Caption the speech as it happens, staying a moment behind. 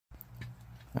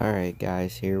Alright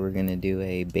guys, here we're going to do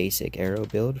a basic arrow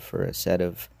build for a set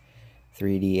of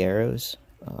 3D arrows.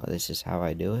 This is how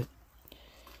I do it.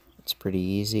 It's pretty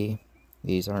easy.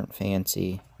 These aren't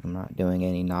fancy. I'm not doing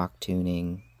any knock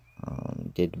tuning.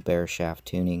 Did bare shaft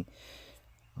tuning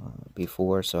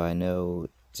before, so I know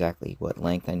exactly what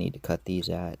length I need to cut these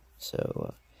at.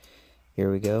 So here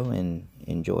we go and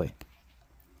enjoy.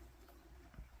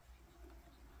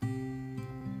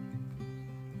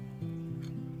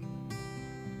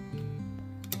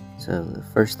 So the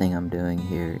first thing I'm doing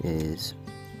here is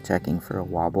checking for a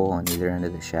wobble on either end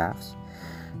of the shafts.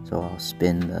 So I'll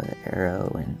spin the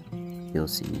arrow and you'll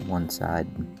see one side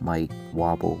might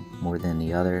wobble more than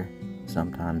the other.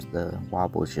 Sometimes the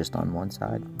wobble is just on one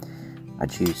side. I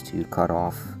choose to cut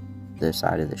off the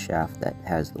side of the shaft that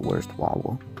has the worst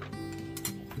wobble.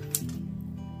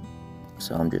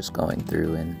 So I'm just going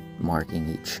through and marking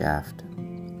each shaft,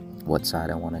 what side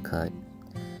I want to cut,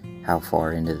 how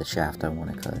far into the shaft I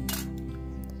want to cut.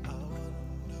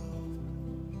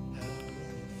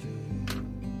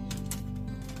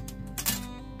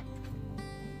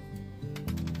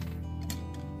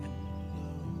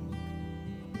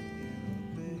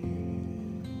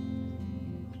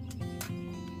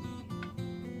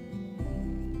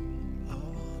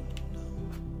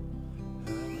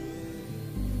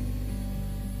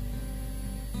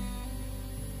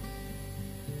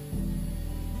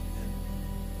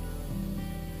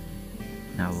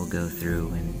 Now we'll go through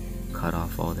and cut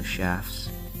off all the shafts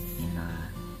and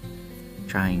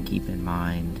try and keep in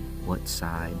mind what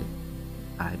side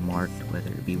I marked, whether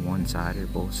it be one side or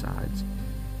both sides.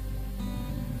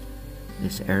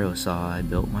 This arrow saw I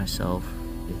built myself.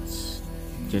 It's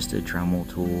just a Dremel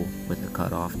tool with a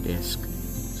cutoff disc,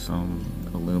 some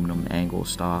aluminum angle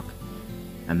stock.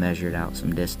 I measured out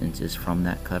some distances from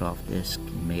that cutoff disc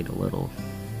and made a little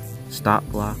stop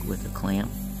block with a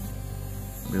clamp.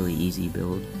 Really easy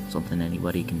build, something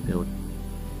anybody can build.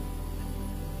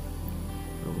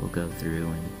 But we'll go through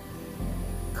and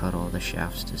cut all the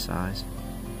shafts to size.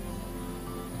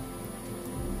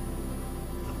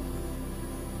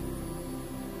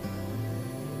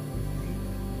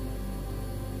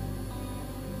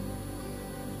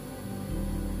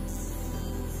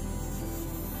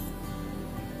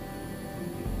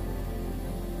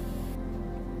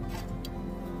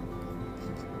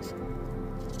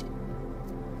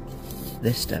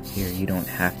 This step here you don't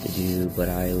have to do, but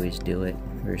I always do it.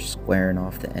 We're squaring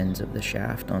off the ends of the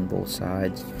shaft on both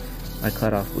sides. My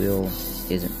cutoff wheel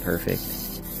isn't perfect,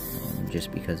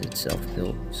 just because it's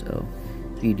self-built, so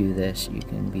if you do this, you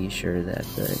can be sure that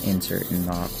the insert and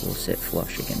knock will sit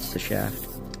flush against the shaft.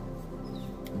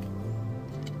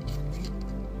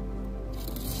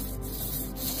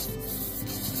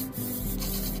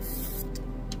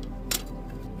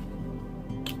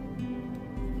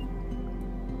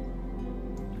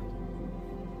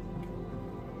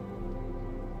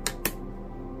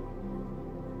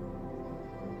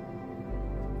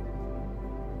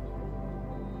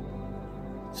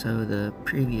 So the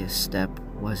previous step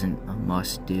wasn't a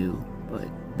must-do, but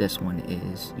this one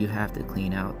is. You have to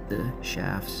clean out the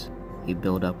shafts. They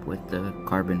build up with the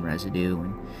carbon residue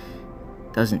and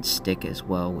doesn't stick as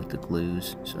well with the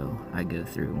glues, so I go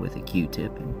through with a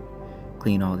Q-tip and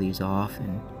clean all these off,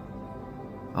 and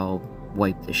I'll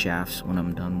wipe the shafts when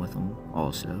I'm done with them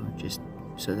also, just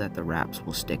so that the wraps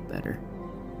will stick better.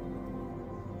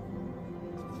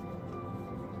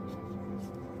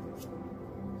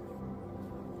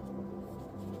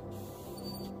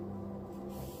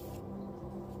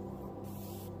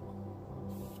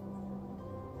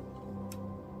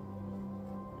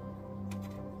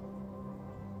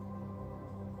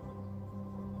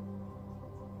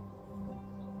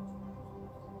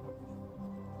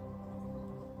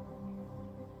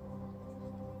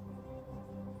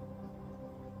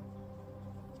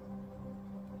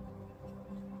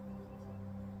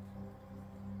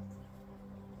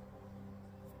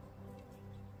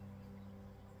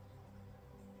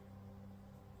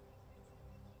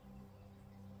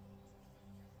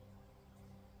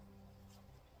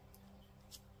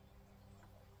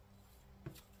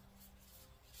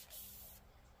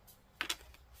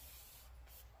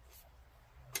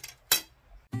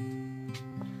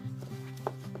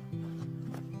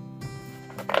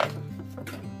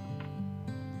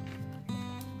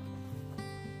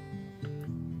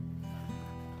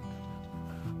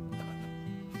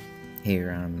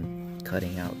 Here I'm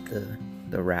cutting out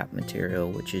the wrap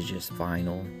material, which is just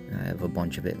vinyl. I have a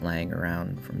bunch of it laying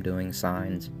around from doing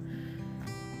signs.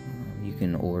 You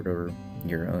can order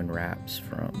your own wraps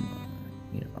from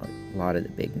a lot of the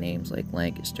big names like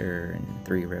Lancaster and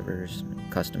Three Rivers,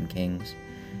 Custom Kings.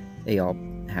 They all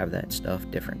have that stuff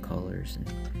different colors,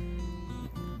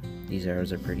 and these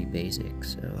arrows are pretty basic,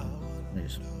 so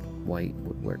just white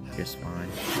would work just fine.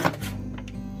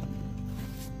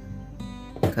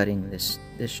 Cutting this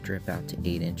strip out to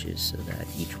 8 inches so that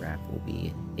each wrap will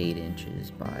be 8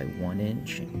 inches by 1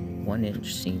 inch. 1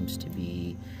 inch seems to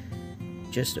be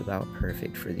just about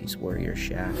perfect for these warrior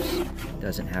shafts.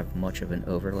 Doesn't have much of an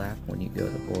overlap when you go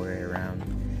the whole way around,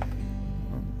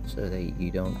 so that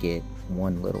you don't get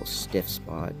one little stiff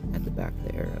spot at the back of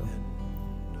the arrow.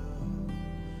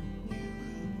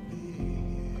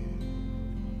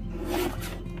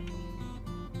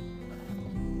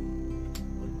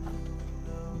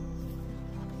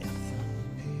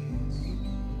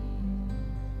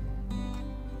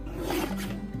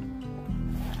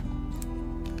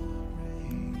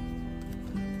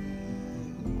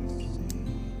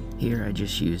 Here I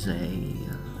just use a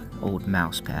old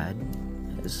mouse pad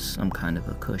as some kind of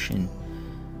a cushion,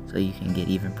 so you can get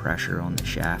even pressure on the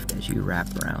shaft as you wrap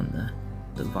around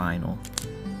the vinyl.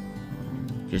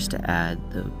 Just to add,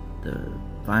 the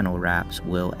vinyl wraps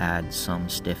will add some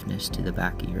stiffness to the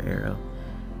back of your arrow,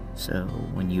 so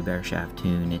when you bare shaft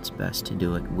tune, it's best to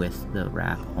do it with the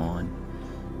wrap on.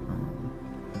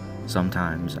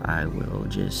 Sometimes I will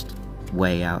just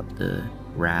weigh out the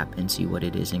wrap and see what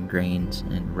it is in grains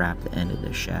and wrap the end of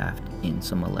the shaft in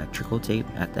some electrical tape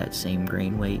at that same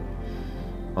grain weight,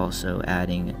 also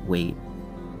adding weight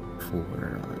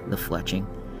for the fletching.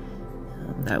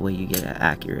 That way you get an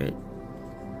accurate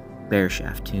bare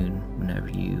shaft tune whenever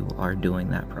you are doing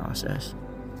that process.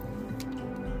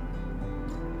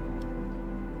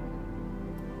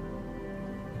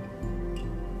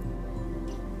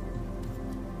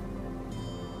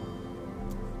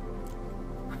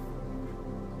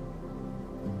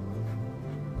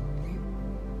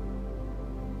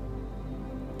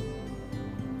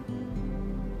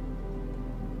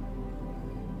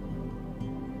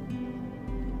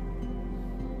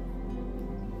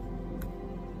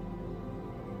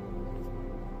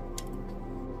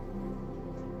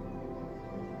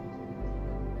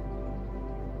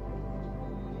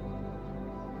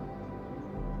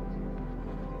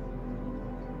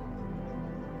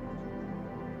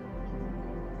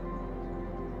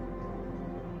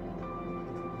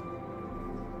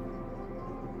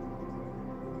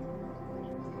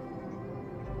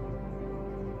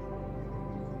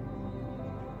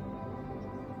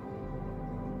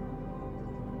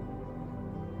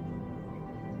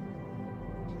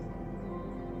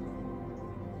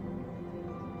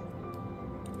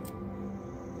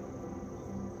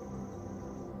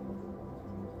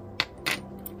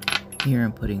 Here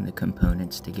I'm putting the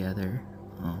components together.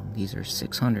 These are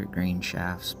 600 grain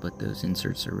shafts, but those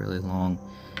inserts are really long.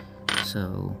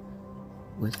 So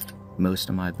with most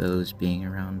of my bows being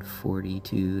around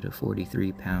 42 to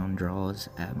 43 pound draws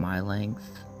at my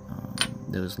length,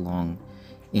 those long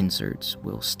inserts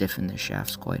will stiffen the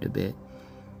shafts quite a bit.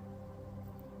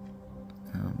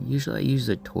 Usually I use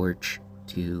a torch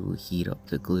to heat up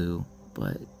the glue,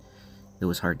 but it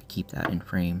was hard to keep that in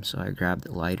frame, so I grabbed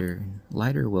the lighter.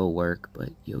 Lighter will work, but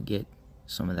you'll get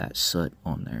some of that soot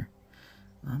on there.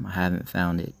 I haven't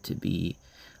found it to be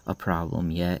a problem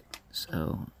yet,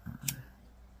 so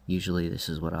usually this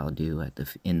is what I'll do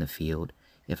in the field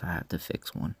if I have to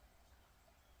fix one.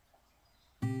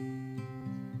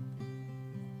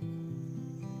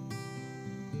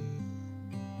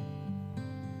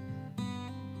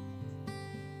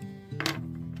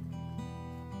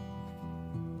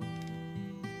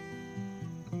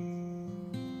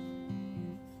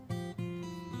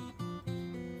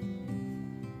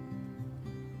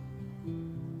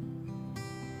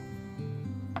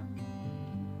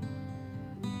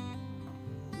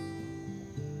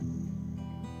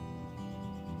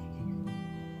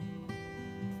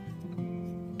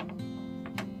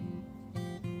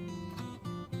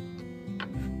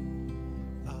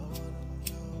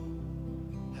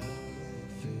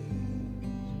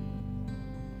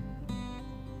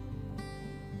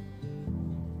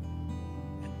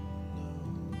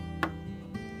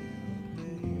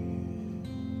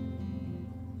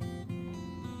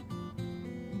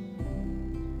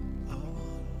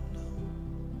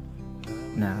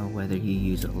 Now, whether you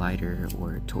use a lighter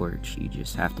or a torch, you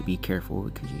just have to be careful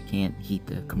because you can't heat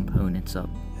the components up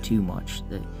too much.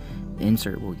 The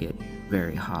insert will get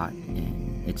very hot,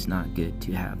 and it's not good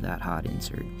to have that hot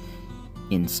insert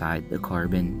inside the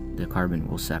carbon. The carbon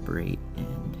will separate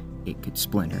and it could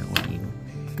splinter when you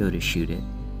go to shoot it.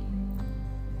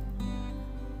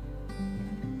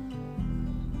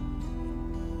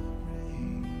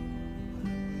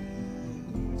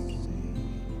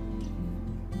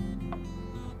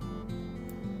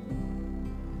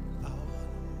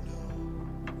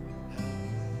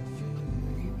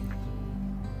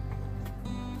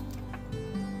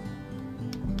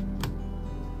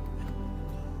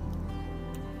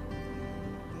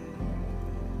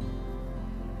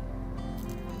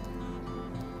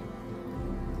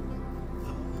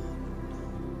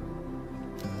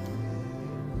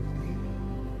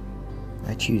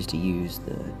 choose to use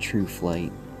the True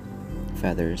Flight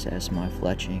feathers as my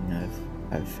fletching.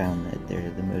 I've found that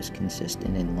they're the most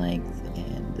consistent in length,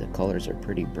 and the colors are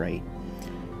pretty bright.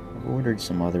 I've ordered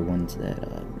some other ones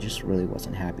that just really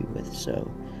wasn't happy with, so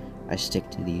I stick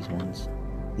to these ones.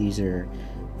 These are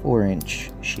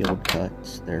 4-inch shield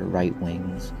cuts. They're right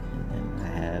wings, and then I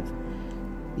have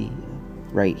the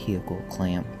right helical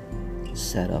clamp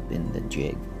set up in the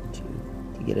jig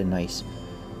to get a nice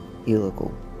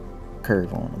helical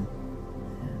curve on them.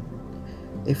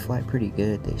 And they fly pretty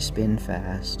good. They spin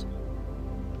fast.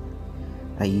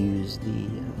 I use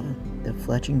the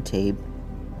fletching tape.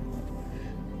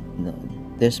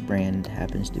 This brand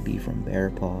happens to be from Bear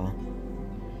Paw,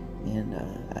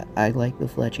 and I like the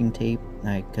fletching tape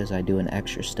because I do an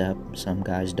extra step. Some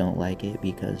guys don't like it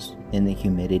because in the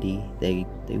humidity they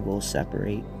will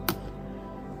separate.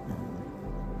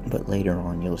 But later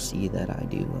on you'll see that I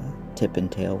do tip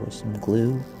and tail with some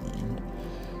glue, and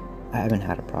I haven't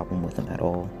had a problem with them at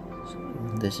all.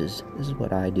 So this is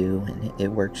what I do, and it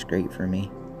works great for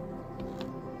me.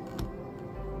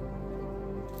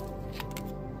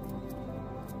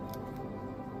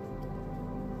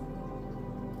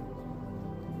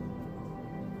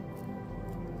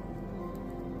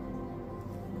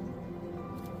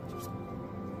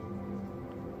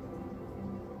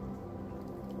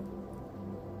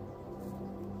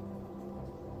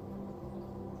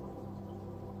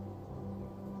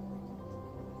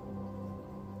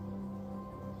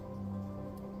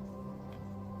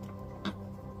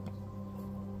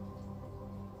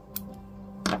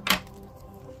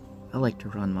 I like to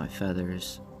run my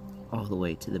feathers all the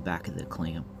way to the back of the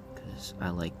clamp because I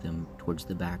like them towards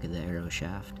the back of the arrow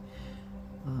shaft.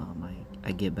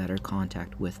 I get better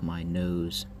contact with my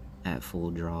nose at full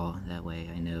draw. That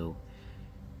way I know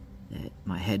that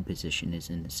my head position is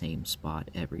in the same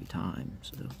spot every time.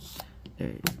 So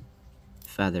the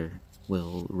feather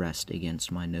will rest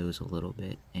against my nose a little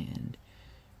bit, and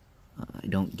I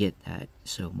don't get that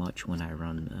so much when I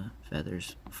run the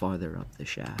feathers farther up the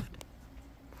shaft.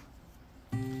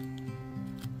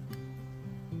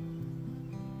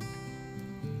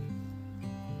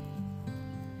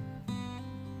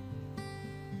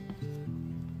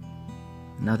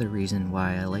 Another reason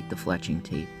why I like the fletching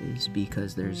tape is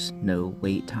because there's no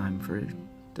wait time for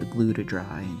the glue to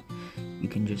dry, and you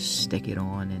can just stick it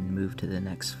on and move to the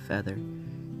next feather.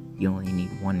 You only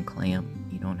need one clamp.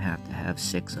 You don't have to have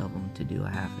 6 of them to do a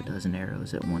half a dozen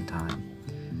arrows at one time.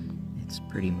 It's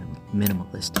pretty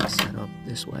minimalistic setup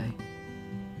this way.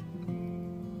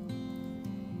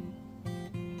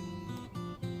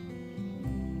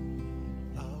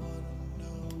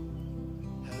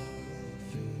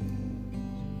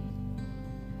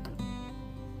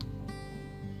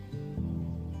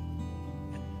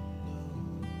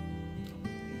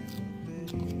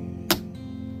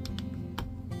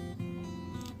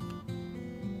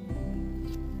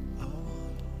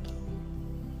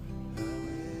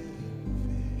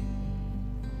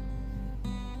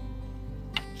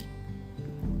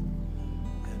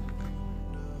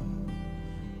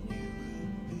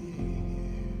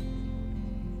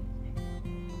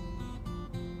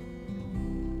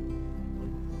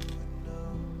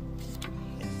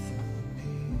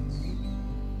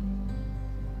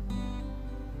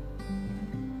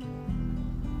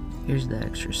 Here's the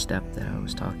extra step that I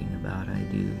was talking about. I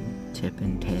do tip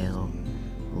and tail,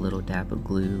 a little dab of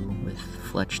glue with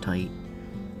Fletch-Tite.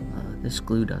 This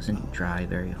glue doesn't dry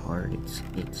very hard.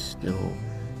 It's still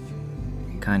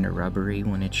kind of rubbery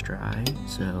when it's dry,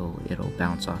 so it'll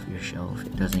bounce off your shelf.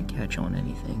 It doesn't catch on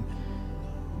anything.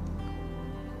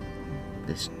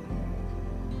 This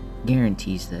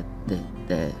guarantees that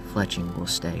the fletching will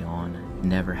stay on. I've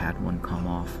never had one come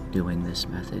off doing this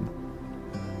method.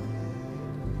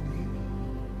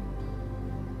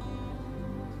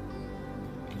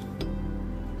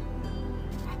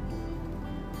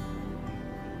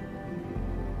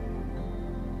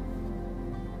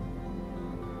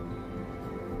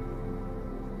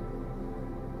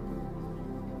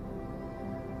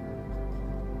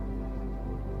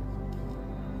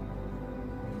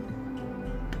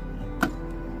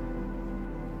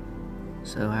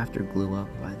 So after glue up,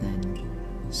 I then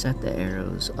set the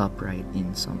arrows upright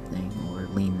in something or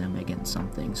lean them against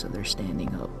something so they're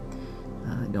standing up.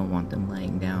 I don't want them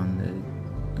laying down.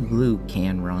 The glue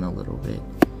can run a little bit,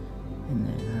 and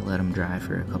then I let them dry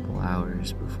for a couple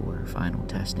hours before final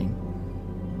testing.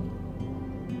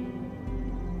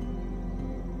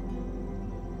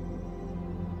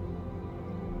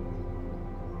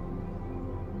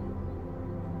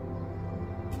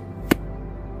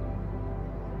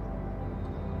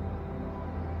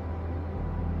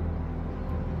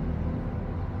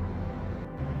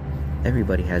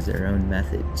 everybody has their own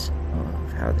methods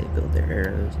of how they build their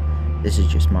arrows. This is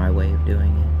just my way of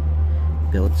doing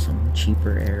it. Build some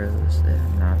cheaper arrows that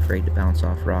I'm not afraid to bounce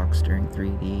off rocks during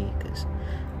 3D, because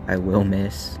I will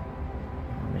miss.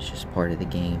 It's just part of the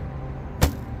game.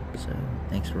 So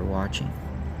thanks for watching.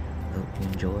 Hope you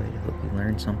enjoyed. Hope you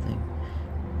learned something.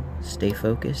 Stay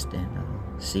focused, and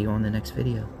I'll see you on the next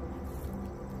video.